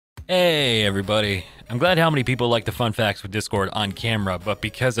Hey everybody. I'm glad how many people like the fun facts with Discord on camera, but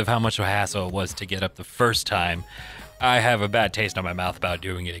because of how much of a hassle it was to get up the first time, I have a bad taste on my mouth about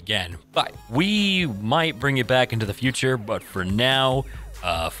doing it again. But we might bring it back into the future, but for now,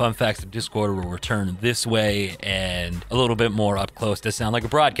 fun facts of Discord will return this way and a little bit more up close to sound like a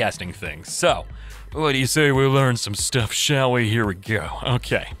broadcasting thing. So, what do you say we learn some stuff, shall we? Here we go.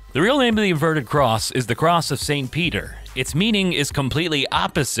 Okay. The real name of the inverted cross is the Cross of St. Peter. Its meaning is completely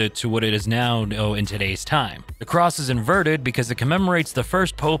opposite to what it is now known in today's time. The cross is inverted because it commemorates the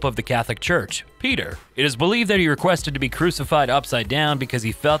first pope of the Catholic Church, Peter. It is believed that he requested to be crucified upside down because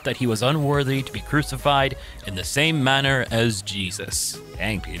he felt that he was unworthy to be crucified in the same manner as Jesus.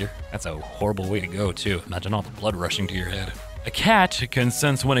 Dang, Peter. That's a horrible way to go, too. Imagine all the blood rushing to your head. A cat can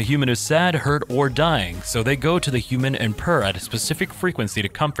sense when a human is sad, hurt, or dying, so they go to the human and purr at a specific frequency to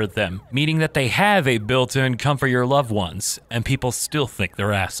comfort them, meaning that they have a built-in comfort your loved ones, and people still think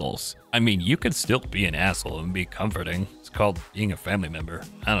they're assholes. I mean, you could still be an asshole and be comforting. It's called being a family member.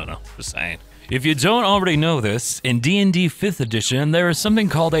 I don't know, just saying. If you don't already know this, in D&D 5th edition, there is something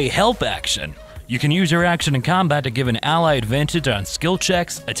called a help action. You can use your action in combat to give an ally advantage on skill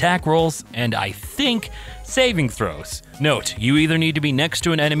checks, attack rolls, and I think saving throws. Note, you either need to be next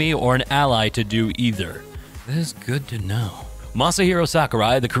to an enemy or an ally to do either. This is good to know. Masahiro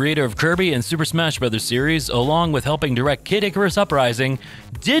Sakurai, the creator of Kirby and Super Smash Bros. Series, along with helping direct Kid Icarus Uprising,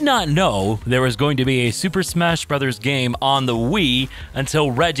 did not know there was going to be a Super Smash Bros. Game on the Wii until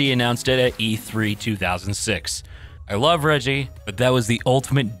Reggie announced it at E3 2006. I love Reggie, but that was the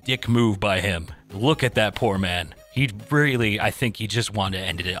ultimate dick move by him. Look at that poor man. He really, I think he just wanted to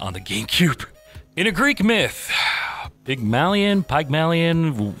end it on the GameCube. In a Greek myth, Pygmalion,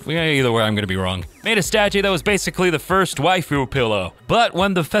 either way I'm gonna be wrong, made a statue that was basically the first waifu pillow. But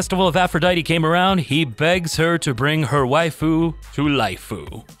when the festival of Aphrodite came around, he begs her to bring her waifu to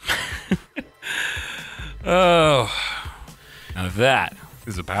laifu. Oh, now that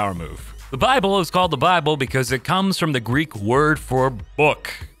is a power move. The Bible is called the Bible because it comes from the Greek word for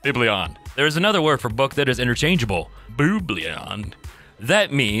book, biblion. There is another word for book that is interchangeable, bublion.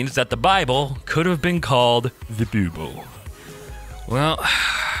 That means that the Bible could have been called the Buble. Well,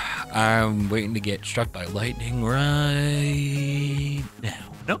 I'm waiting to get struck by lightning right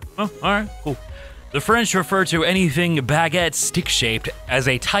now. Nope, oh, all right, cool. The French refer to anything baguette stick-shaped as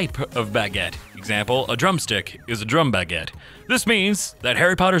a type of baguette. Example, a drumstick is a drum baguette. This means that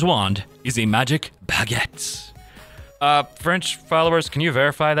Harry Potter's wand is a magic baguette. French followers, can you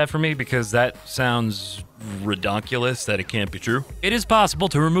verify that for me? Because that sounds redonkulous that it can't be true. It is possible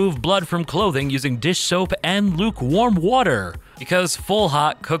to remove blood from clothing using dish soap and lukewarm water, because full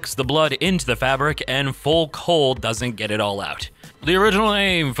hot cooks the blood into the fabric and full cold doesn't get it all out. The original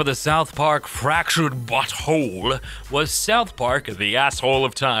name for the South Park fractured butthole was South Park, the asshole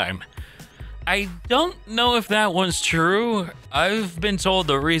of time. I don't know if that one's true. I've been told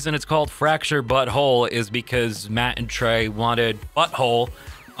the reason it's called Fractured Butthole is because Matt and Trey wanted butthole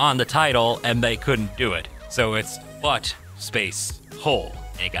on the title and they couldn't do it. So it's butt space hole.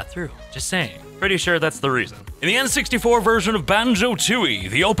 And it got through. Just saying. Pretty sure that's the reason. In the N64 version of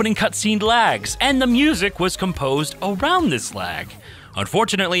Banjo-Tooie, the opening cutscene lags, and the music was composed around this lag.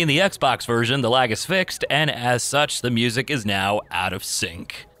 Unfortunately, in the Xbox version, the lag is fixed, and as such, the music is now out of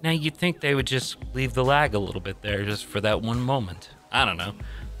sync. Now, you'd think they would just leave the lag a little bit there just for that one moment. I don't know.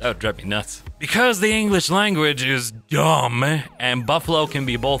 That would drive me nuts. Because the English language is dumb, and buffalo can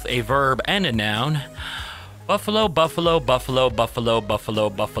be both a verb and a noun, buffalo, buffalo, buffalo, buffalo, buffalo,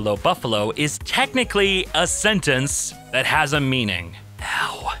 buffalo, buffalo is technically a sentence that has a meaning.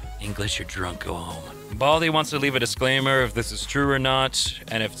 Ow. English, you're drunk, go home. Baldy wants to leave a disclaimer if this is true or not,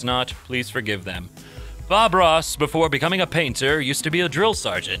 and if it's not, please forgive them. Bob Ross, before becoming a painter, used to be a drill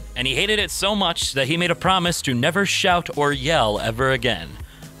sergeant, and he hated it so much that he made a promise to never shout or yell ever again.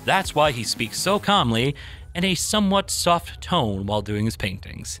 That's why he speaks so calmly and a somewhat soft tone while doing his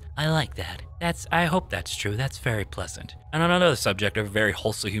paintings. I like that. I hope that's true. That's very pleasant. And on another subject of a very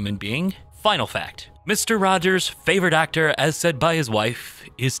wholesome human being, final fact. Mr. Rogers' favorite actor, as said by his wife,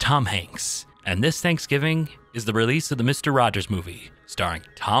 is Tom Hanks. And this Thanksgiving is the release of the Mr. Rogers movie, starring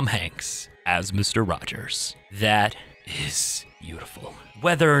Tom Hanks as Mr. Rogers. That is beautiful.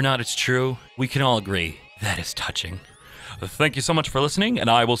 Whether or not it's true, we can all agree that is touching. Thank you so much for listening, and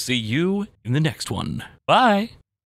I will see you in the next one. Bye!